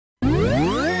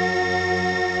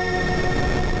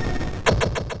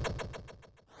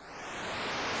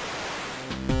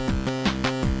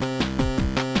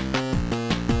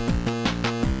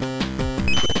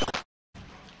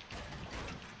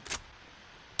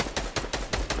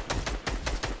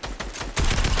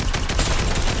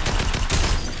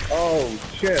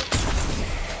shit.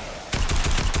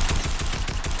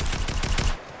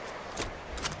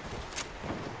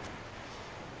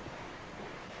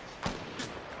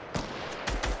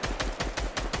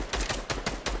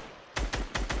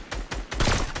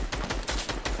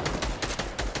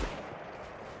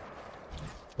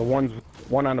 The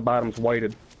one on the bottom's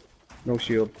whited. No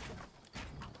shield.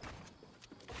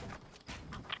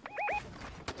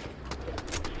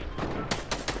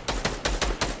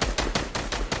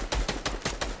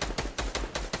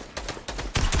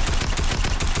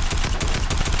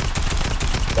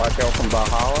 Watch out from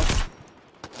Valhalla.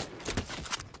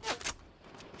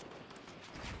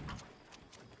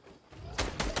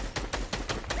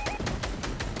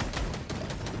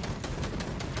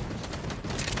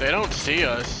 They don't see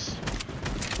us.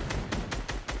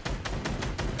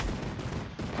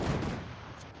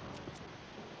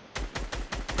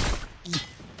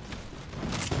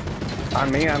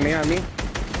 On me, on me, on me.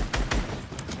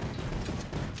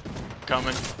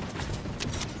 Coming.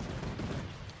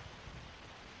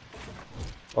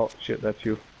 Oh shit, that's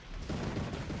you.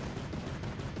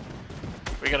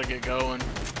 We gotta get going.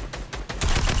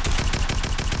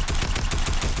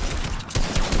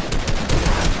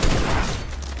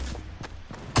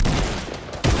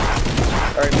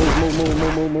 Alright,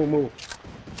 move.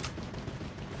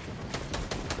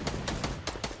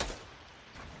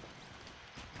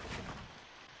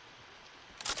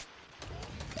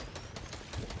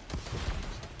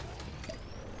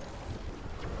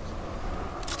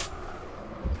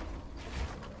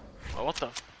 Oh, what the?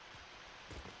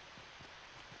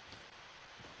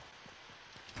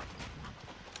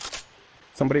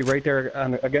 Somebody right there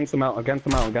on, against the mountain, against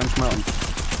the mountain.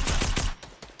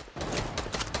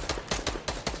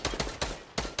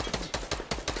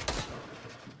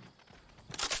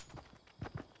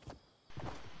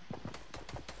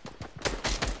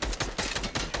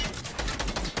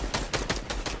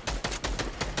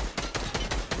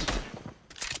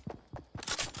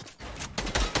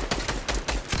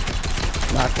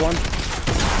 Knocked one.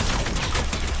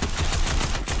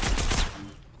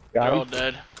 Got They're him. all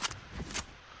dead.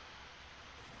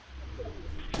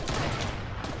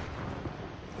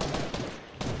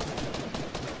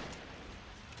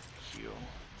 Heal.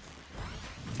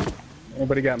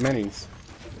 Anybody got minis?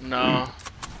 No.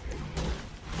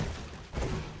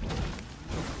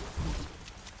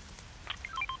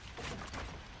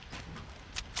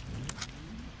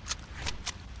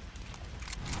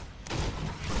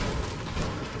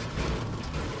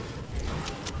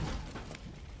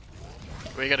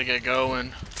 We gotta get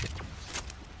going.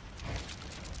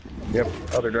 Yep,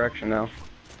 other direction now.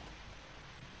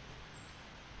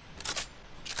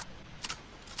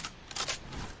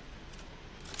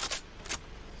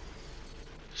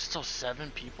 There's still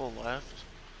 7 people left.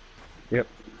 Yep.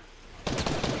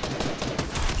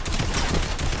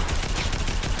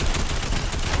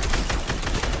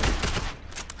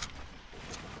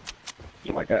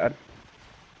 Oh my god.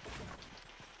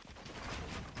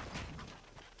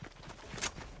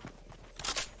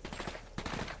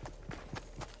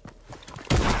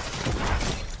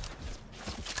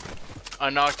 I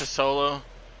knocked a solo.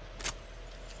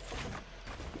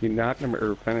 You knocked him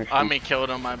or finished him? I mean,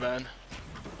 killed him, my bad.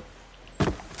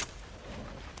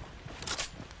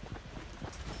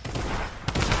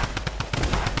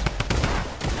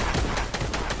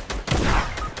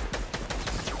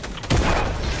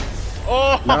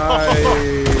 Oh!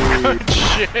 Nice!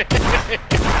 Shit!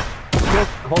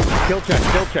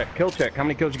 Kill check. How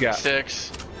many kills you got?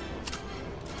 6.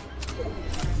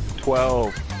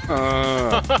 12.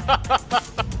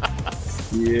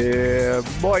 Yeah,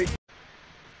 boy.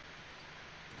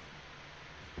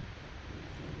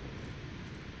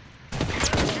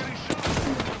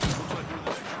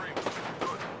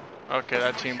 Okay,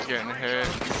 that team's getting hit.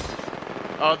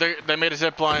 Oh, they made a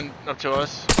zip line up to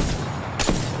us.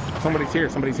 Somebody's here.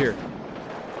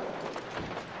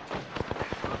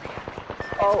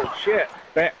 Oh shit!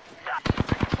 Back.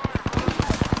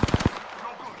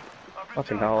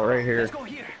 Fucking hell, right here.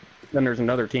 Then there's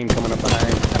another team coming up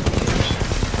behind.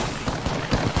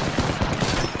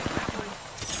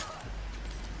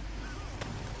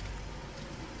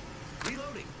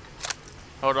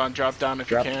 Hold on, drop down if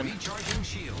you can.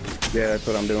 Yeah, that's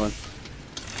what I'm doing.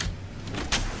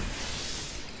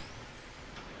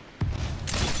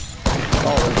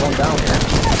 Oh, there's one down here.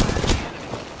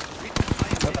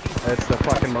 That's the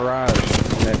fucking Mirage.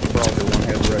 That's probably one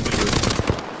head red shirt.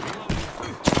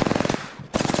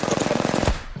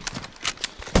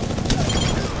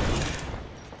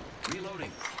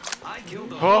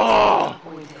 Oh!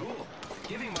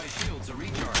 Giving my shields a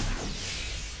recharge.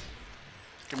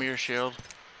 Give me your shield.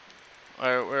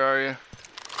 Alright, where are you?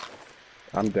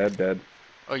 I'm dead.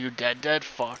 Oh, you dead?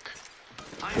 Fuck.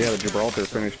 Yeah, the Gibraltar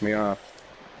finished me off.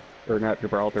 Or not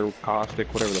Gibraltar,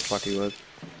 Caustic, whatever the fuck he was.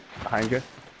 Behind you?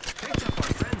 Picked up our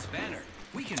friend's banner.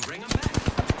 We can bring him back.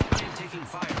 I am taking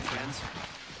fire, friends.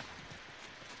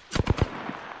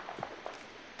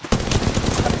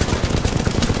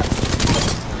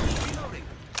 Reloading.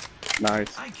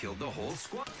 Nice. I killed the whole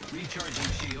squad.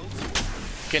 Recharging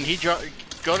shields. Can he drop?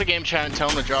 Go to game chat and tell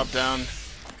him to drop down.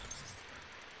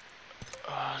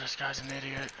 Oh, this guy's an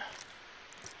idiot.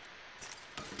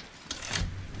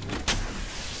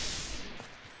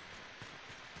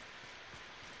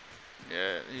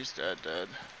 Yeah, he's dead.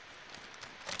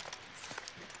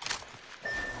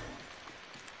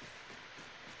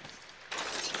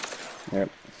 Yep.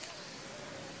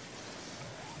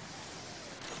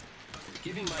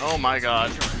 Oh my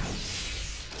god.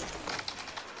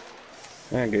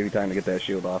 Yeah, gave you time to get that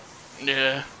shield off.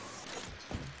 Yeah.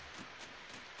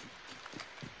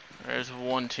 There's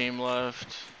one team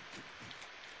left.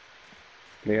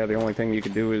 Yeah, the only thing you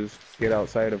can do is get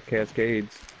outside of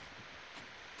Cascades.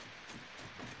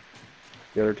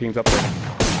 The other team's up there.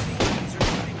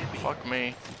 Fuck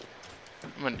me.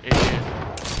 I'm an idiot.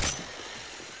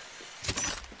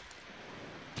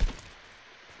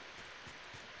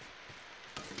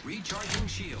 Recharging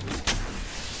shields.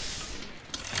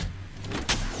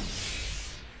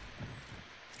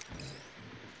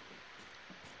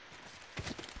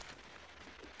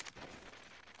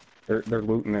 They're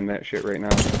looting in that shit right now.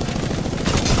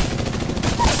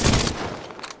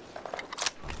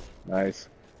 Nice.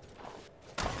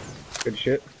 Good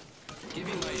shit.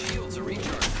 Giving my shields a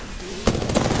recharge.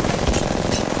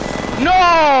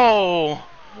 No!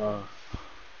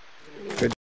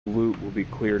 Good loot will be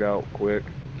cleared out quick.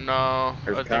 No,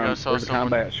 There's I think I saw there's a someone.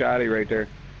 combat shoddy right there.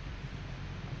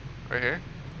 Right here?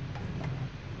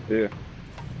 Yeah.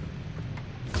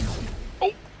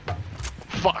 Oh!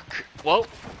 Fuck. Whoa.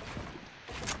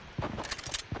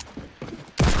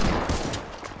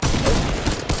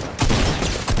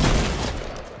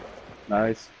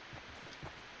 Nice.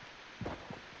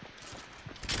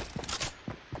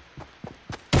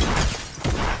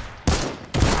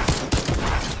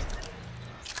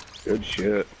 Good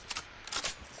shit.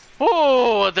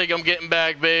 Oh, I think I'm getting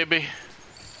back, baby.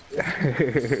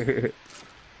 Okay,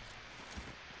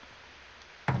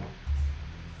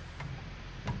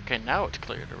 now it's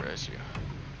clear to res you.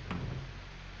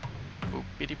 Boop,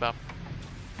 bitty bop.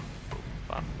 Boop,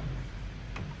 bop.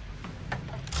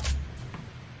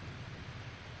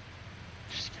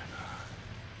 Just gonna...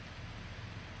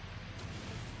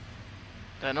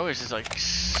 That noise is like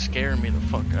scaring me the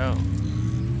fuck out.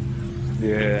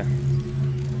 Yeah.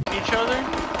 Each other?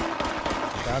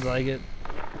 Sounds like it.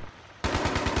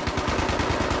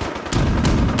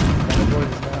 Got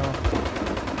boys now.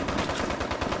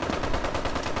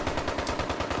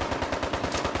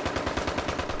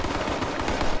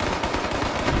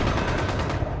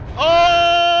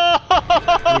 Oh!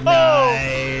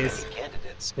 Nice.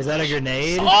 Is that a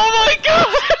grenade? Oh my god!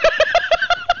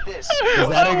 Is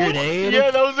that a grenade? Yeah,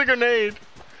 that was a grenade.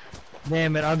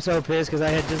 Damn it, I'm so pissed because I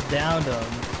had just downed him.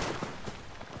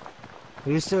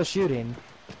 He was still shooting.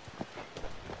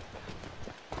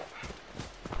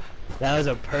 That was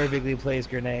a perfectly placed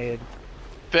grenade.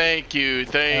 Thank you,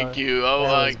 thank you. Oh,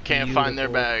 that I was can't find their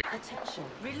beautiful. bag. Attention.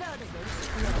 Reloading.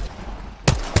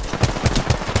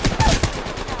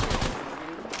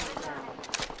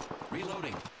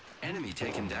 Reloading. Enemy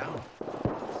taken down.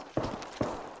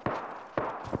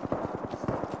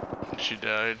 She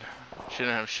died. She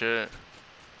didn't have shit.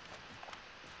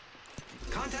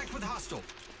 Contact with hostile.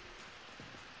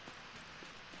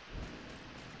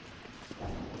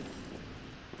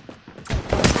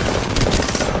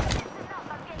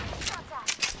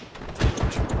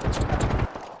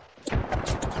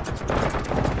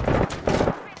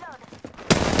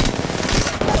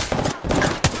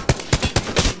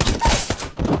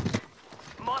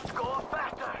 Must go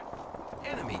faster.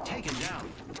 Enemy taken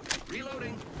down.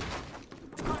 Reloading.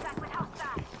 Contact with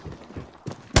hostile.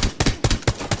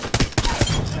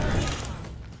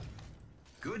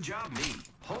 Good job, me.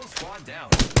 Whole squad down.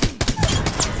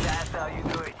 That's how you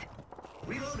do it.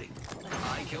 Reloading.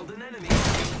 I killed an enemy.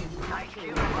 I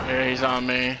killed Yeah, he's on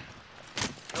me.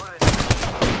 Fire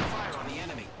on the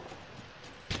enemy.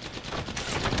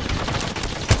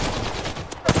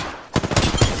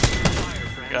 Fire,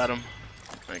 friends. Got him.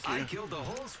 Thank I you. killed the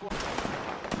whole squad.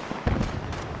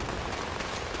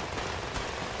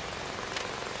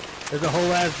 There's a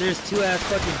whole ass, there's two ass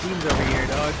fucking teams over here,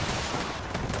 dog.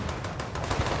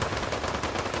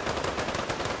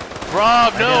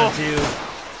 Rob, I no! down two.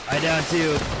 I down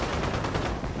two.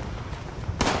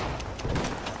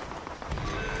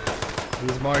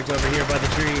 He's marked over here by the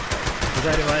tree. He's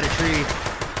hiding behind a tree.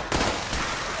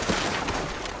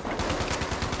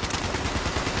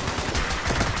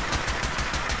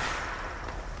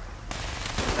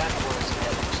 That was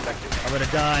as expected. I'm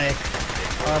gonna die.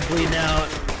 I'm bleeding out.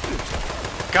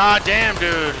 God damn,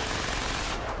 dude.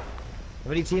 How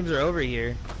many teams are over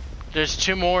here? There's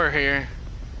 2 more here.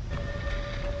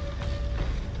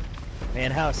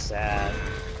 Man, how sad.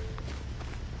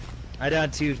 I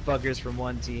downed 2 fuckers from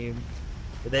 1 team.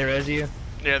 Did they res you?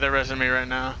 Yeah, they're resing me right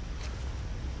now.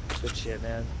 Good shit,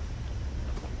 man.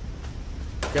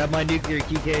 Grab my nuclear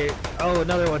QK. Oh,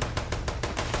 another one.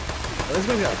 Oh, this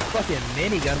guy's got a fucking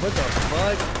minigun. What the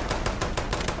fuck?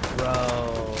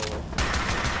 Bro.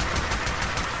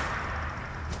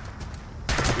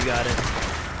 You got it.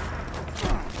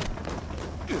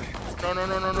 No, no,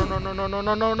 no, no, no, no, no, no, no,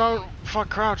 no, no, no. Fuck,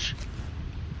 crouch.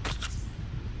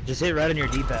 Just hit right on your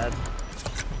D-pad.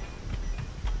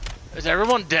 Is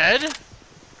everyone dead?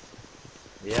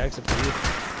 Yeah, except for you.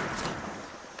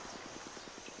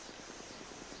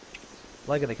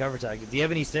 Liking the cover tag. Do you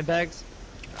have any stim packs?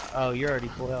 Oh, you're already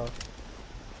full health.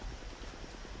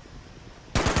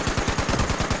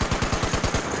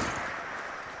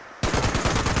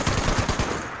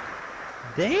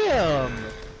 Damn!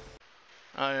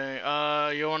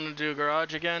 Alright, you wanna do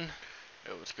garage again?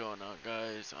 Yo, what's going on,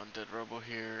 guys? I'm Dead Robo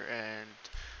here, and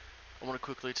I wanna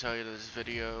quickly tell you this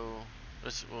video,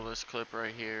 this clip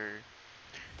right here,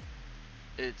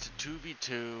 it's a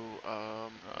 2v2,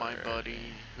 my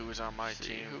buddy, who was on my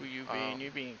team, who you being,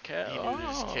 you being cat. he knew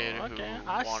this kid who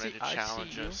I wanted to see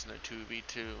challenge you. us in a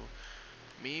 2v2.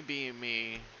 Me being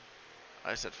me,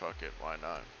 I said fuck it, why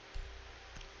not?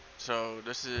 So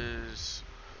this is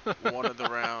one of the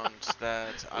rounds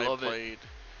that I Love it. played,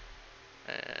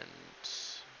 and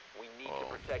We need well, to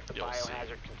protect the you'll see.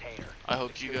 biohazard container. I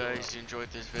hope you guys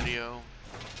enjoyed this video.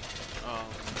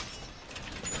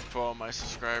 For all my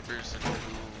subscribers and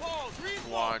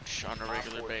who watch on a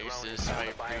regular basis, I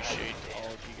appreciate all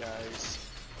of you guys.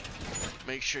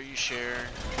 Make sure you share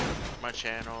my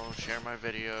channel, share my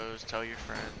videos, tell your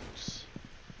friends,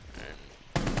 and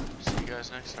see you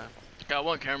guys next time. Got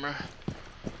 1 camera.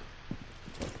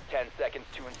 10 seconds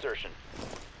to insertion.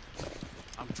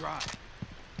 I'm dry.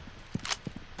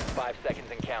 5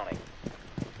 seconds and counting.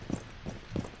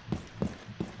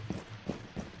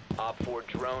 Op 4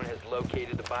 drone has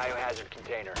located the biohazard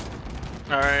container.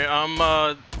 Alright, I'm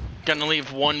gonna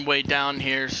leave 1 way down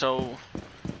here, so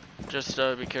just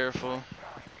be careful.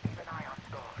 Keep an eye on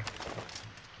stores.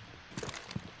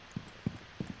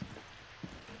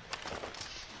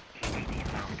 TVD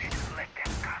mounted. Let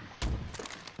them come.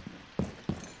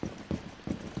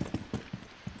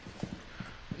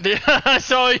 Yeah, I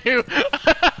saw you!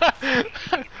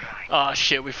 Oh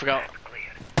shit, we forgot.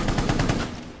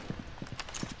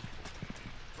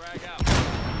 Frag out.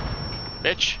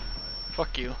 Bitch.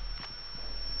 Fuck you.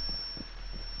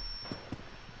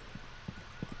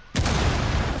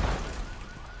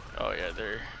 Oh yeah,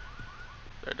 they're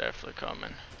definitely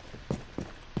coming.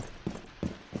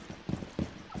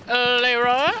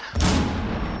 Leroy?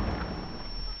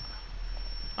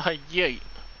 Yay.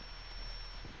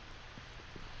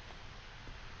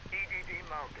 EDD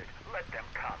mounted. Let them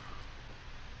come.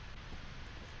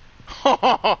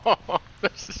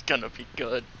 This is gonna be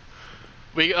good.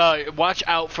 We watch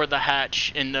out for the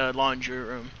hatch in the laundry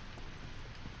room,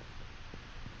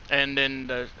 and in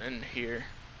here.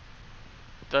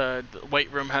 The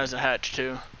weight room has a hatch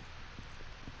too.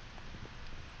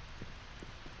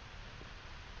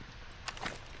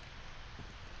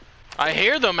 I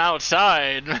hear them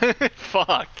outside.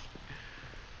 Fuck.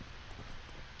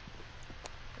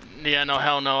 Yeah, no,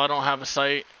 hell no. I don't have a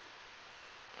sight.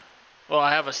 Well,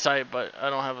 I have a sight, but I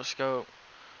don't have a scope.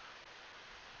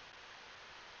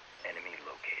 Enemy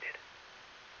located.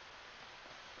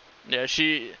 Yeah,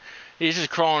 he's just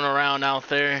crawling around out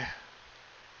there,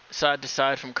 side to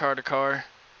side from car to car.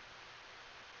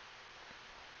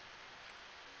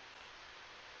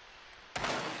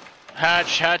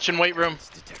 Hatch and weight room.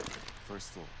 Detected.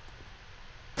 First floor.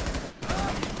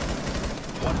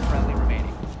 1 friendly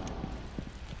remaining.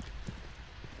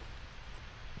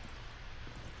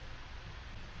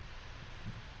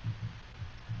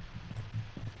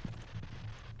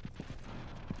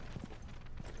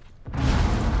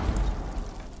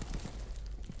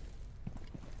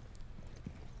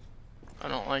 I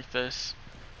don't like this.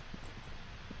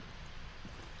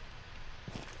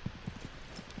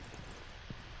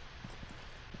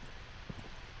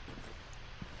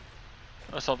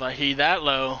 I saw that he that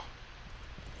low.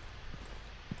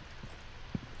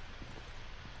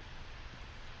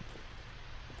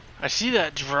 I see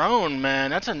that drone,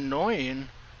 man. That's annoying.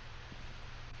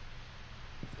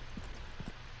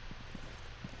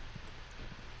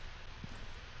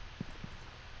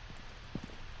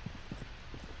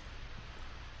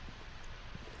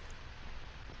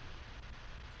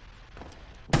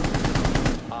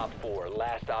 4,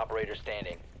 last operator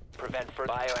standing. Prevent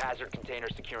further biohazard container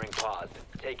securing paused.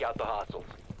 Take out the hostiles.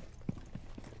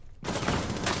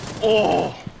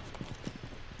 Oh!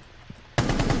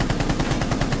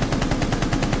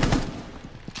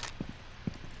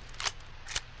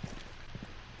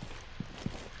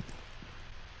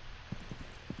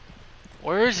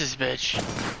 Where is this bitch?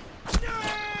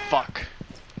 Fuck.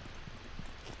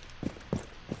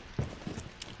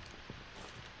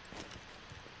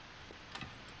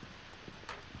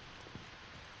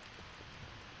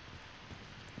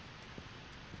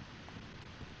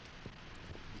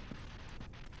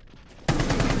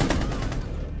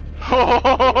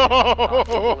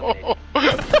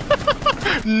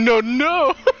 No,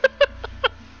 no.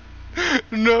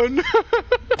 No, no.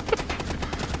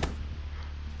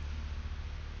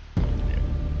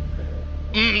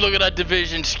 Look at that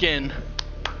division skin.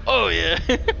 Oh yeah.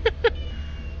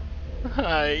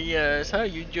 Hi, yes. How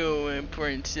you doing,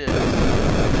 princess?